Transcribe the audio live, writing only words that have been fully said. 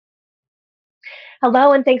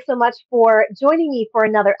Hello, and thanks so much for joining me for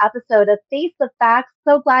another episode of Face the Facts.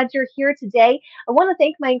 So glad you're here today. I want to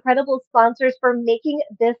thank my incredible sponsors for making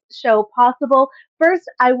this show possible. First,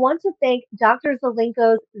 I want to thank Dr.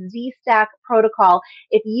 Zelenko's Z-Stack protocol.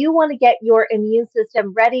 If you want to get your immune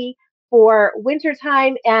system ready for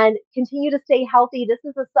wintertime and continue to stay healthy, this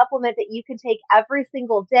is a supplement that you can take every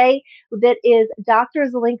single day that is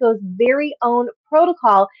Dr. Zelenko's very own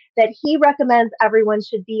protocol that he recommends everyone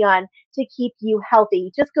should be on to keep you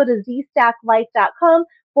healthy. Just go to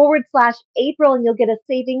zstacklife.com/April and you'll get a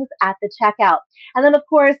savings at the checkout. And then, of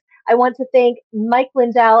course, I want to thank Mike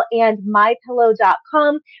Lindell and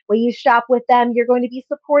mypillow.com. When you shop with them, you're going to be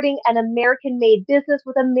supporting an American made business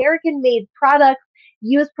with American made products.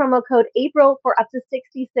 Use promo code April for up to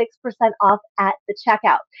 66% off at the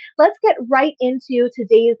checkout. Let's get right into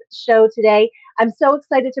today's show today. I'm so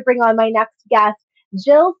excited to bring on my next guest.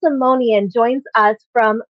 Jill Simonian joins us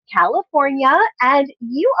from California, and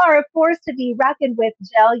you are a force to be reckoned with,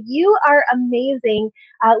 Jill. You are amazing,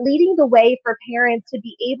 leading the way for parents to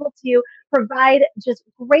be able to provide just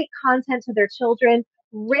great content to their children,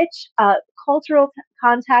 rich cultural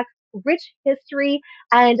context, rich history,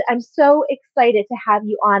 and I'm so excited to have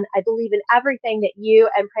you on. I believe in everything that you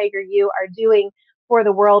and PragerU are doing for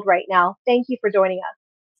the world right now. Thank you for joining us.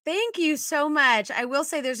 Thank you so much. I will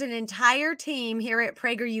say there's an entire team here at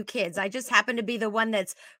PragerU Kids. I just happen to be the one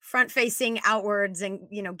that's front facing outwards and,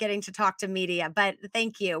 getting to talk to media. But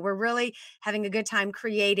thank you. We're really having a good time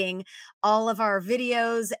creating all of our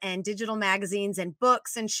videos and digital magazines and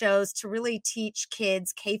books and shows to really teach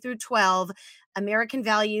kids K through 12 American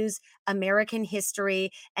values, American history,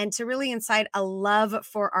 and to really incite a love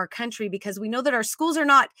for our country, because we know that our schools are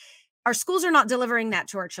not delivering that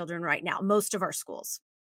to our children right now. Most of our schools.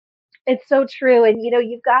 It's so true. And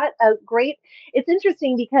you've got a great, it's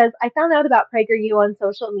interesting because I found out about PragerU on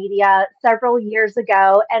social media several years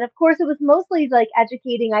ago. And of course, it was mostly like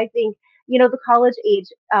educating, I think, the college age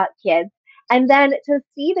kids. And then to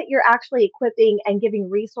see that you're actually equipping and giving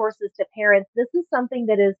resources to parents, this is something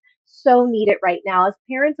that is so needed right now. As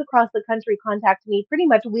parents across the country contact me pretty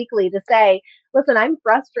much weekly to say, listen, I'm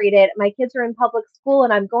frustrated. My kids are in public school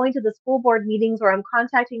and I'm going to the school board meetings or I'm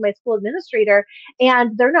contacting my school administrator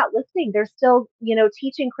and they're not listening. They're still,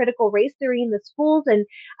 teaching critical race theory in the schools, and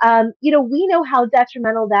we know how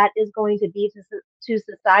detrimental that is going to be to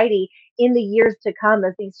society in the years to come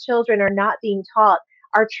as these children are not being taught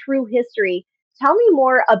our true history. Tell me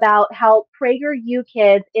more about how PragerU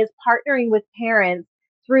Kids is partnering with parents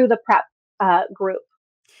through the prep group.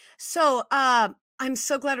 So I'm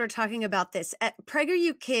so glad we're talking about this. At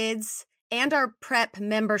PragerU Kids and our PrEP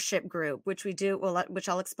membership group, which we do, well, which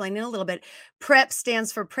I'll explain in a little bit. PrEP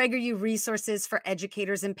stands for PragerU Resources for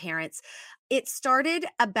Educators and Parents. It started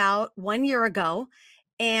about 1 year ago,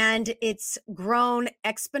 and it's grown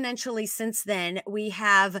exponentially since then. We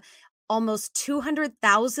have almost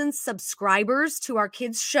 200,000 subscribers to our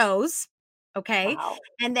kids' shows. Okay. Wow.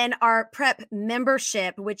 And then our PrEP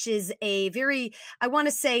membership, which is a very, I want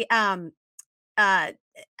to say, uh, a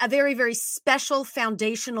very, very special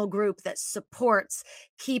foundational group that supports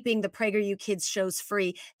keeping the PragerU Kids shows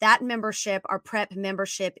free. That membership, our PrEP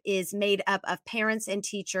membership, is made up of parents and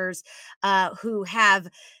teachers who have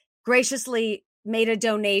graciously made a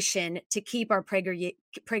donation to keep our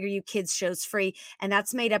PragerU Kids shows free. And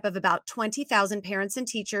that's made up of about 20,000 parents and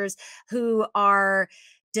teachers who are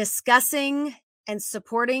discussing and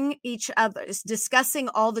supporting each other, discussing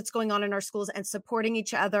all that's going on in our schools and supporting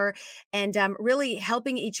each other, and really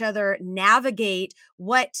helping each other navigate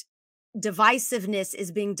what divisiveness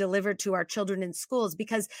is being delivered to our children in schools.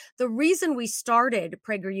 Because the reason we started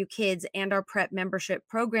PragerU Kids and our PrEP membership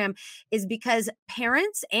program is because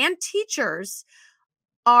parents and teachers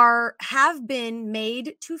have been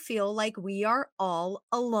made to feel like we are all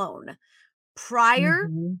alone. Prior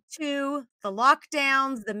Hmm. to the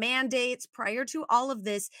lockdowns, the mandates, prior to all of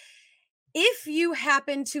this, if you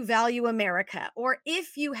happen to value America, or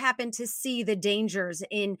if you happen to see the dangers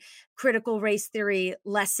in critical race theory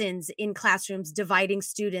lessons in classrooms,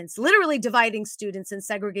 literally dividing students and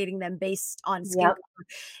segregating them based on skin Yep. color,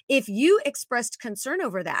 if you expressed concern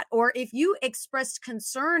over that, or if you expressed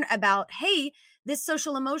concern about, hey, this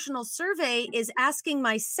social emotional survey is asking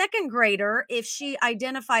my second grader if she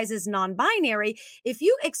identifies as non-binary, if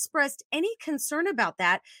you expressed any concern about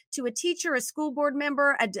that to a teacher, a school board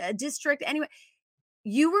member, a district, anyway,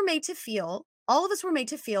 all of us were made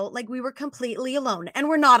to feel like we were completely alone, and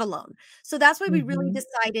we're not alone. So that's why we really Hmm.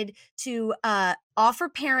 decided to offer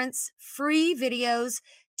parents free videos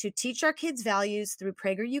to teach our kids values through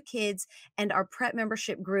PragerU Kids, and our prep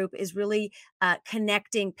membership group is really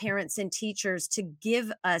connecting parents and teachers to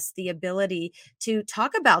give us the ability to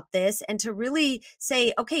talk about this and to really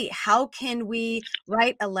say, okay, how can we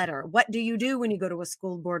write a letter? What do you do when you go to a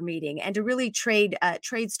school board meeting? And to really trade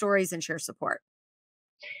stories and share support.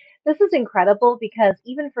 This is incredible because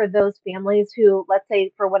even for those families who, let's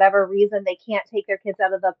say, for whatever reason, they can't take their kids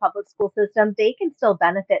out of the public school system, they can still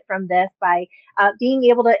benefit from this by being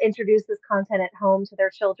able to introduce this content at home to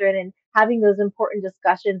their children and having those important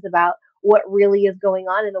discussions about what really is going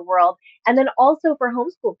on in the world. And then also for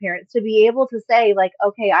homeschool parents to be able to say, like,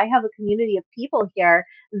 okay, I have a community of people here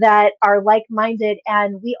that are like minded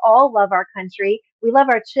and we all love our country. We love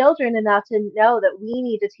our children enough to know that we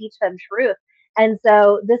need to teach them truth. And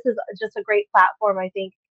so this is just a great platform, I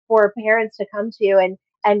think, for parents to come to,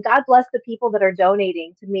 and God bless the people that are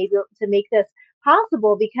donating to maybe to make this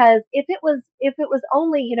possible. Because if it was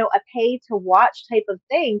only a pay to watch type of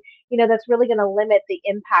thing, that's really going to limit the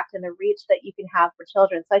impact and the reach that you can have for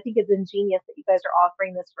children. So I think it's ingenious that you guys are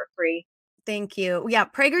offering this for free. Thank you. Yeah,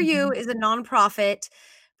 PragerU Mhm. is a nonprofit.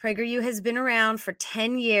 PragerU has been around for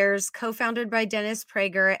 10 years, co-founded by Dennis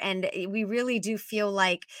Prager, and we really do feel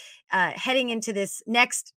like heading into this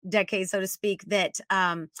next decade, so to speak, that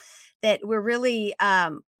we're really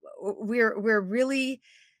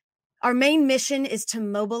our main mission is to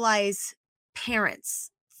mobilize parents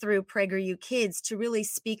through PragerU Kids to really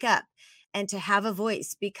speak up and to have a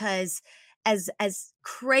voice, because as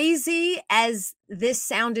crazy as this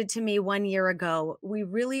sounded to me 1 year ago, we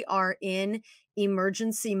really are in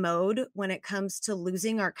emergency mode when it comes to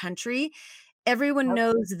losing our country. Everyone Yep.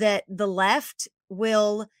 knows that the left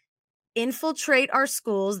will infiltrate our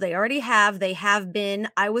schools. They already have. They have been.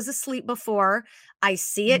 I was asleep before. I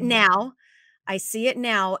see it Mhm. now. I see it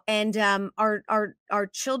now, and our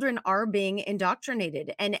children are being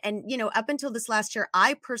indoctrinated. And up until this last year,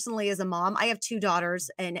 I personally, as a mom, I have two daughters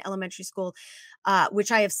in elementary school,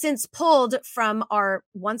 which I have since pulled from our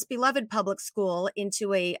once beloved public school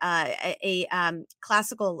into a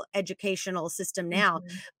classical educational system now.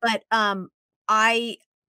 Mhm. But I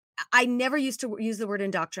I never used to use the word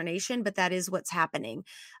indoctrination, but that is what's happening.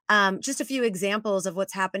 Just a few examples of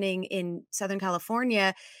what's happening in Southern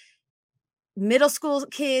California. Middle school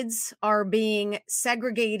kids are being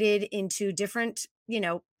segregated into different,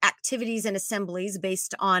 activities and assemblies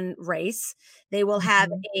based on race. They will have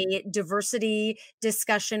Mhm. a diversity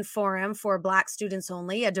discussion forum for Black students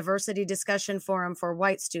only, a diversity discussion forum for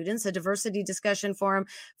white students, a diversity discussion forum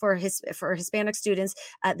for Hispanic students.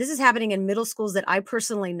 This is happening in middle schools that I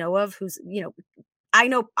personally know of. I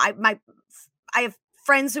know I have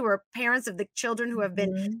friends who are parents of the children who have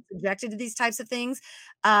been Mhm. subjected to these types of things.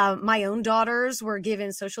 My own daughters were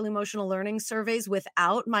given social emotional learning surveys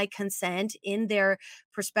without my consent in their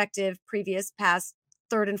prospective previous past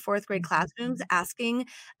third and fourth grade classrooms, Mhm. asking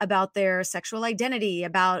about their sexual identity,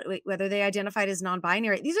 about whether they identified as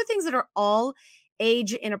non-binary. These are things that are all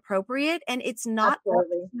age inappropriate, and it's not up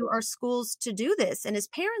Absolutely. to our schools to do this. And as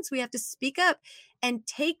parents, we have to speak up and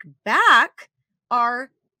take back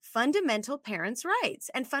our fundamental parents' rights.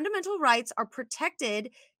 And fundamental rights are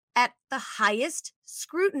protected at the highest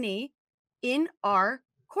scrutiny in our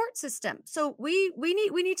court system. So we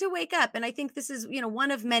need to wake up, and I think this is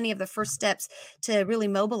one of many of the first steps to really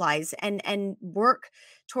mobilize and work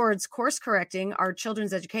towards course correcting our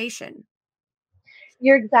children's education.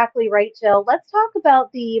 You're exactly right, Jill. Let's talk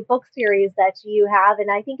about the book series that you have.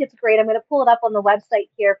 And I think it's great. I'm going to pull it up on the website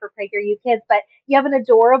here for PragerU Kids, but you have an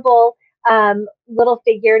adorable little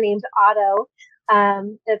figure named Otto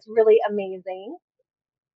that's really amazing.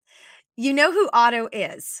 You know who Otto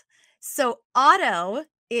is. So Otto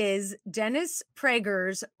is Dennis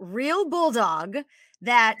Prager's real bulldog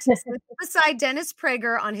that sits beside Dennis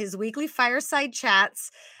Prager on his weekly fireside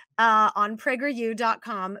chats on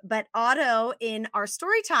prageru.com. But Otto, in our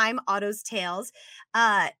story time, Otto's Tales,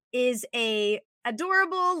 is a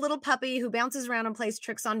adorable little puppy who bounces around and plays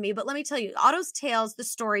tricks on me. But let me tell you, Otto's Tales, the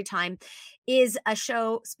story time, is a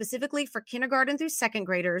show specifically for kindergarten through second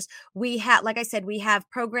graders. We have, like I said, we have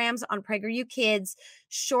programs on PragerU Kids,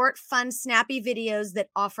 short, fun, snappy videos that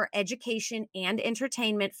offer education and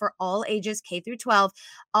entertainment for all ages K through 12.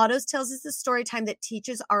 Otto's Tales is the story time that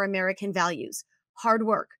teaches our American values: hard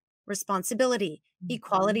work, responsibility, Mhm.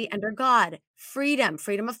 equality under God, freedom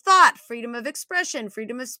of thought, freedom of expression,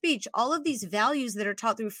 freedom of speech, all of these values that are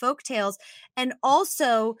taught through folk tales, and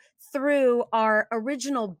also through our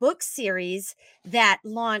original book series that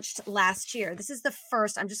launched last year. This is the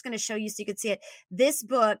first. I'm just going to show you so you can see it. This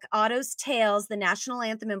book, Otto's Tales, the National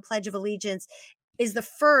Anthem and Pledge of Allegiance, is the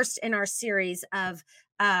first in our series of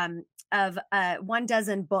of 1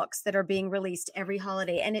 dozen books that are being released every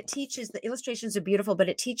holiday, and it teaches, the illustrations are beautiful, but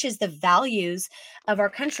it teaches the values of our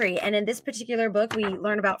country. And in this particular book, we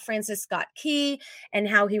learn about Francis Scott Key and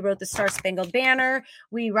how he wrote the Star Spangled Banner.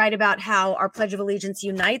 We write about how our Pledge of Allegiance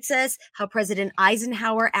unites us, how President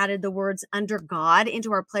Eisenhower added the words "under God"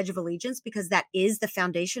 into our Pledge of Allegiance because that is the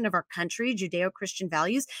foundation of our country, Judeo-Christian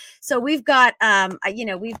values. So we've got,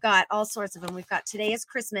 we've got all sorts of them. We've got Today is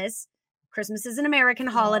Christmas. Christmas is an American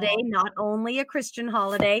holiday, Oh, not only a Christian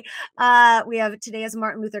holiday. We have Today is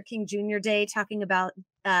Martin Luther King Jr. Day, talking about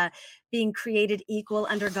being created equal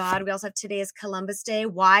under God. We also have Today is Columbus Day,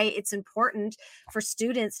 why it's important for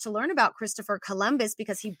students to learn about Christopher Columbus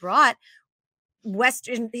because he brought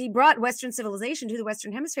Western civilization to the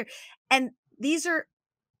Western Hemisphere. And these are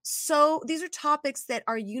topics that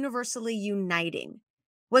are universally uniting.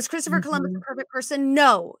 Was Christopher Columbus a mhm. perfect person?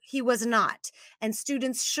 No, he was not. And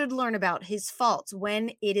students should learn about his faults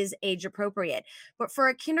when it is age appropriate. But for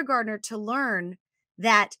a kindergartner to learn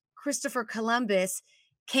that Christopher Columbus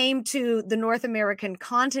came to the North American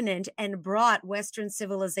continent and brought Western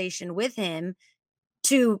civilization with him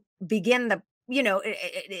to begin the,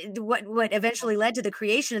 what eventually led to the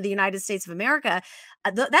creation of the United States of America,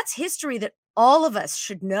 that's history that all of us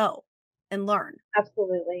should know and learn.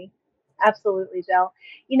 Absolutely. Absolutely, Jill.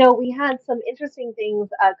 We had some interesting things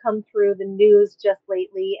come through the news just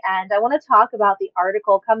lately, and I want to talk about the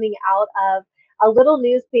article coming out of a little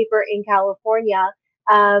newspaper in California.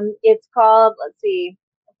 It's called, let's see,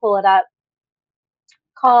 pull it up,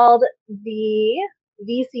 called the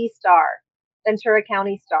VC Star, Ventura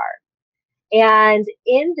County Star. And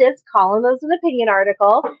in this column, it was an opinion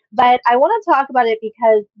article, but I want to talk about it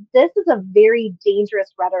because this is a very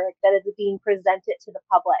dangerous rhetoric that is being presented to the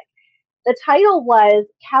public. The title was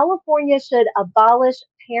California Should Abolish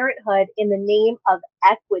Parenthood in the Name of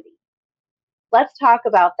Equity. Let's talk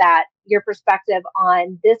about that, your perspective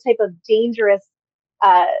on this type of dangerous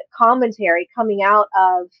commentary coming out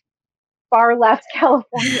of far left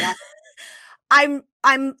California. I'm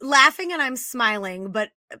laughing and I'm smiling, but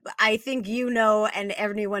I think and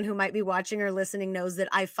everyone who might be watching or listening knows that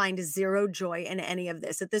I find zero joy in any of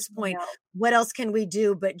this. At this point, No. what else can we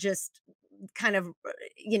do but just kind of,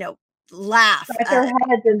 laugh, Scratch our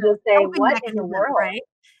heads and just say, coping what in the mechanism, world? right?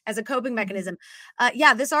 As a coping Mhm. mechanism.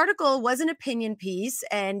 Yeah, this article was an opinion piece.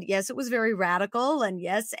 And yes, it was very radical. And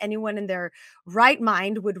yes, anyone in their right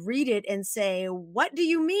mind would read it and say, what do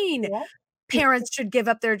you mean Yeah. parents should give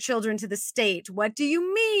up their children to the state? What do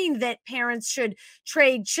you mean that parents should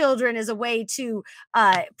trade children as a way to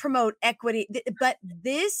promote equity? But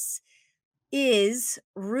this is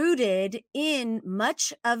rooted in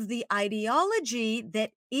much of the ideology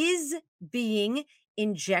that is being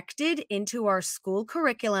injected into our school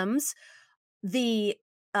curriculums. The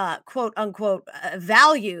quote unquote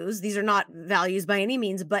values, these are not values by any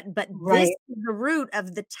means, but this Right. is the root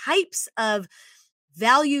of the types of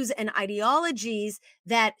values and ideologies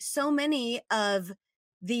that so many of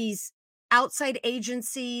these outside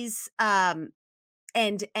agencies,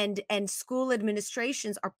 and school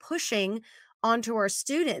administrations are pushing onto our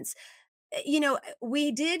students.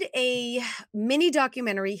 We did a mini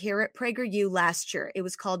documentary here at PragerU last year. It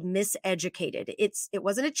was called Miseducated. It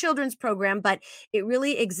wasn't a children's program, but it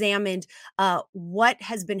really examined what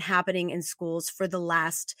has been happening in schools for the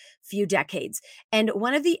last few decades. And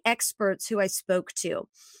one of the experts who I spoke to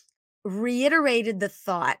reiterated the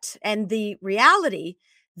thought and the reality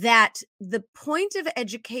that the point of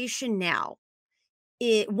education now,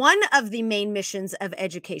 one of the main missions of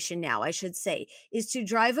education now, I should say, is to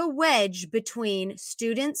drive a wedge between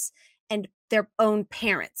students and their own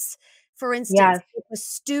parents. For instance, Yes. if a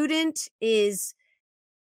student is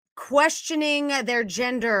questioning their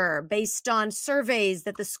gender based on surveys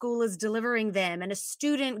that the school is delivering them, and a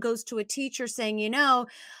student goes to a teacher saying,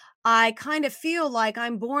 I kind of feel like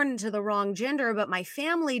I'm born into the wrong gender, but my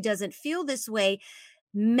family doesn't feel this way.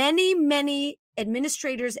 Many, many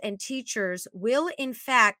administrators and teachers will, in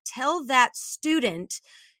fact, tell that student,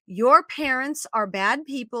 your parents are bad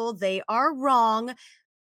people. They are wrong.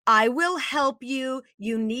 I will help you.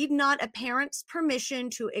 You need not a parent's permission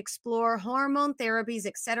to explore hormone therapies,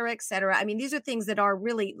 et cetera, et cetera. I mean, these are things that are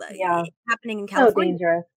really Yeah. happening in So California.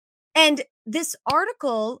 dangerous. And this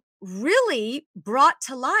article really brought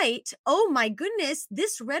to light, oh my goodness,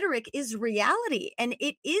 this rhetoric is reality, and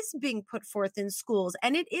it is being put forth in schools,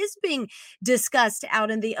 and it is being discussed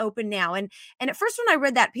out in the open now. And at first, when I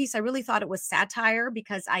read that piece, I really thought it was satire,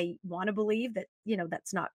 because I want to believe that,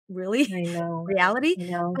 that's not really I know. reality.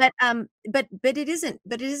 I know. But it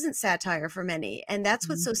isn't satire for many, and that's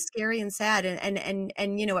what's Mhm. so scary and sad. And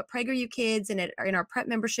at PragerU Kids and in our prep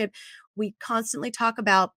membership, we constantly talk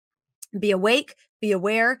about Be awake, be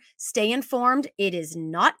aware, stay informed. It is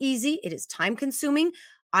not easy. It is time consuming.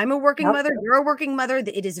 I'm a working Yep. mother. You're a working mother.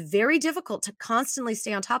 It is very difficult to constantly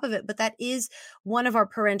stay on top of it, but that is one of our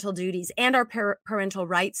parental duties and our parental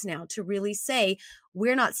rights now, to really say,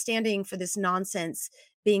 we're not standing for this nonsense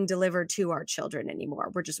being delivered to our children anymore.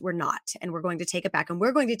 We're not. And we're going to take it back, and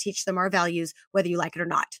we're going to teach them our values, whether you like it or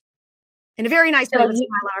not, in a very nice way Jill, with a smile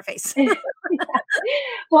on our face.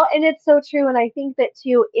 well, and it's so true. And I think that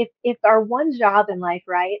too, if our one job in life,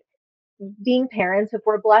 right, being parents, if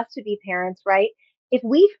we're blessed to be parents, right? If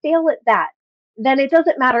we fail at that, then it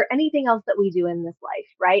doesn't matter anything else that we do in this life,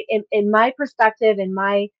 right? In my perspective, in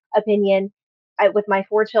my opinion, with my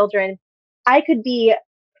four children, I could be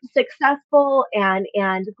successful and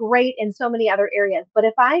great in so many other areas. But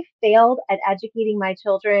if I failed at educating my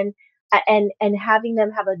children and having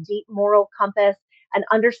them have a deep moral compass and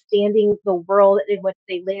understanding the world in which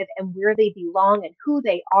they live and where they belong and who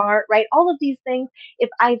they are, right? All of these things, if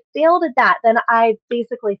I failed at that, then I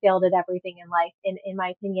basically failed at everything in life, in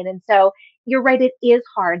my opinion. And so you're right, it is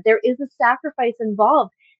hard. There is a sacrifice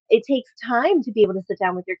involved. It takes time to be able to sit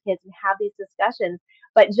down with your kids and have these discussions.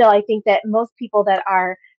 But Jill, I think that most people that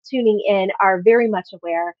are tuning in are very much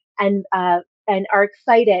aware and are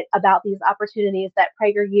excited about these opportunities that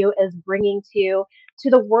PragerU is bringing to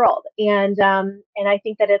the world. And I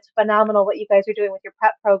think that it's phenomenal what you guys are doing with your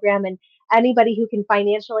prep program, and anybody who can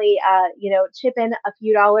financially chip in a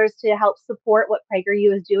few dollars to help support what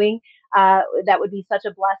PragerU is doing, that would be such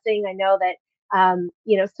a blessing. I know that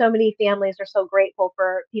so many families are so grateful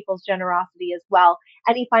for people's generosity as well.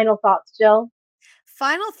 Any final thoughts, Jill?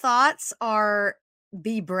 Final thoughts are,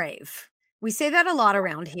 be brave. We say that a lot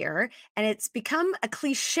around here, and it's become a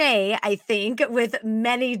cliche, I think, with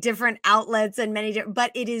many different outlets and but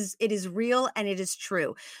it is real and it is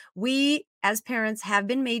true. We as parents have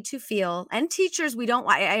been made to feel, and teachers,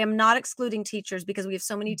 I am not excluding teachers, because we have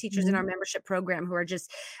so many teachers in Mm-hmm. our membership program who are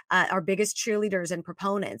just our biggest cheerleaders and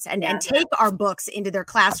proponents, and Yes. take our books into their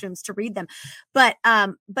classrooms to read them. But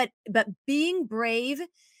being brave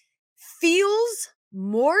feels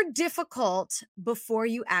more difficult before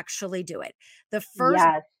you actually do it. Yes.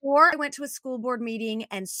 Before I went to a school board meeting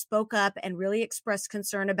and spoke up and really expressed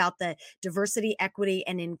concern about the diversity, equity,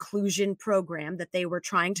 and inclusion program that they were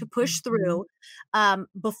trying to push through,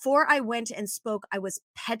 before I went and spoke, I was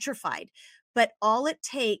petrified. But all it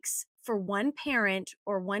takes for one parent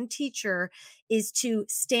or one teacher is to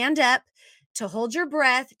stand up, to hold your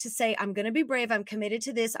breath, to say, I'm going to be brave. I'm committed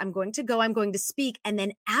to this. I'm going to go. I'm going to speak. And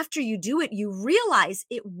then after you do it, you realize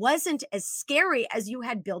it wasn't as scary as you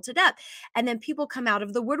had built it up. And then people come out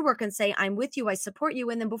of the woodwork and say, I'm with you. I support you.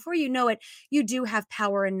 And then before you know it, you do have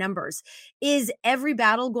power in numbers. Is every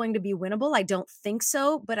battle going to be winnable? I don't think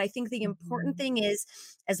so. But I think the important thing is,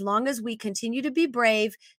 as long as we continue to be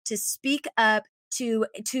brave, to speak up, to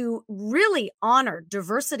really honor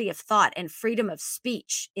diversity of thought and freedom of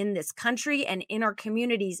speech in this country and in our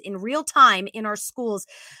communities in real time, in our schools,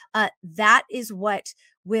 that is what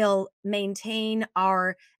will maintain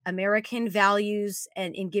our American values,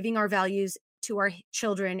 and in giving our values to our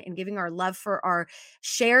children and giving our love for our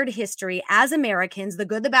shared history as Americans, the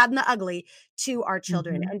good, the bad, and the ugly, to our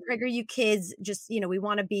children. And PragerU Kids, just, we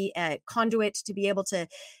want to be a conduit to be able to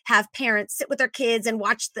have parents sit with their kids and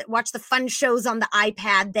watch the fun shows on the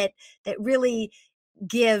iPad that really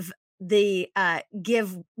give the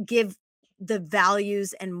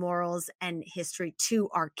values and morals and history to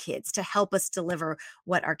our kids, to help us deliver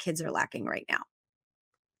what our kids are lacking right now.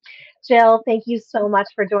 Jill, thank you so much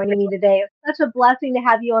for joining me today. It's such a blessing to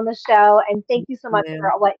have you on the show. And thank you so much for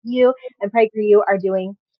what you and PragerU are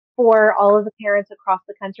doing for all of the parents across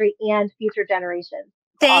the country and future generations.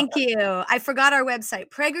 Thank you. I forgot our website,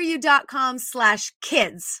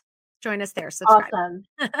 prageru.com/kids. Join us there. Subscribe. Awesome.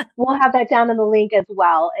 We'll have that down in the link as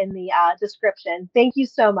well in the description. Thank you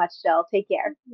so much, Jill. Take care.